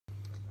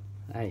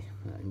Hi,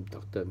 I'm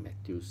Dr.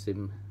 Matthew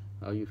Sim.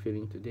 How are you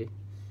feeling today?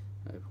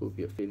 I hope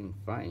you're feeling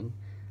fine.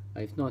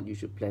 If not, you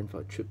should plan for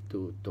a trip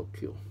to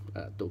Tokyo,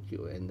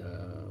 and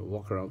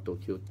walk around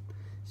Tokyo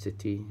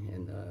City,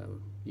 and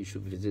you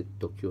should visit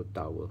Tokyo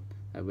Tower.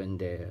 I went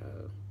there.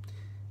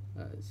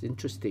 It's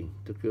interesting.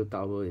 Tokyo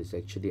Tower is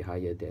actually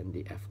higher than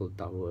the Eiffel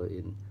Tower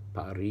in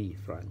Paris,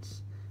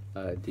 France.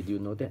 Did you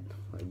know that?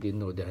 I didn't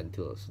know that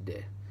until I was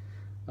there.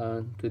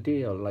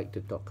 Today, I'd like to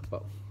talk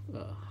about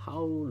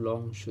how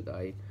long should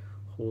I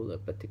hold a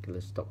particular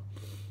stock.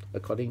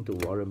 According to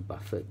Warren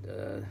Buffett,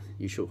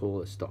 you should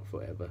hold a stock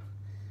forever.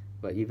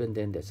 But even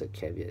then, there's a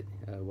caveat.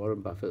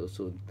 Warren Buffett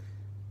also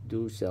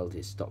do sell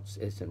his stocks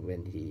as and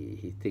when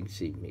he thinks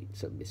he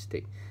makes a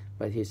mistake.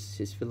 But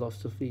his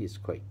philosophy is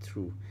quite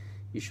true.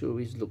 You should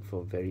always look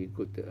for very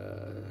good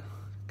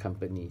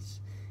companies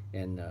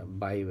and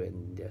buy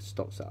when their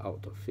stocks are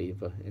out of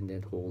favor, and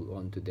then hold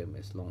on to them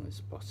as long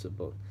as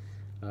possible.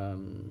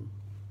 Um,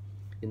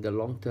 in the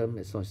long term,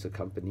 as long as the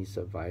company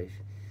survive,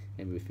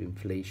 and with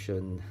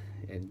inflation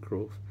and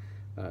growth,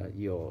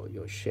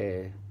 your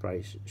share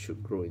price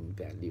should grow in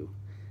value.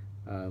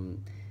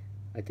 Um,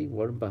 I think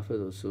Warren Buffett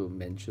also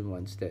mentioned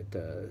once that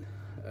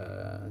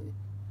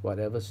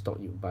whatever stock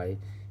you buy,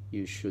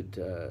 you should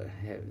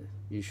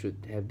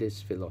have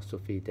this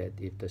philosophy that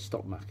if the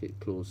stock market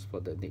close for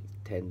the next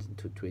 10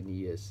 to 20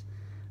 years,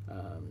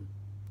 um,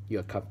 you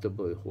are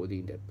comfortable with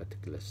holding that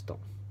particular stock.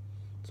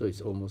 So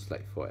it's almost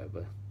like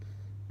forever.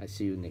 I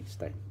see you next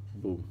time.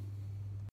 Boom.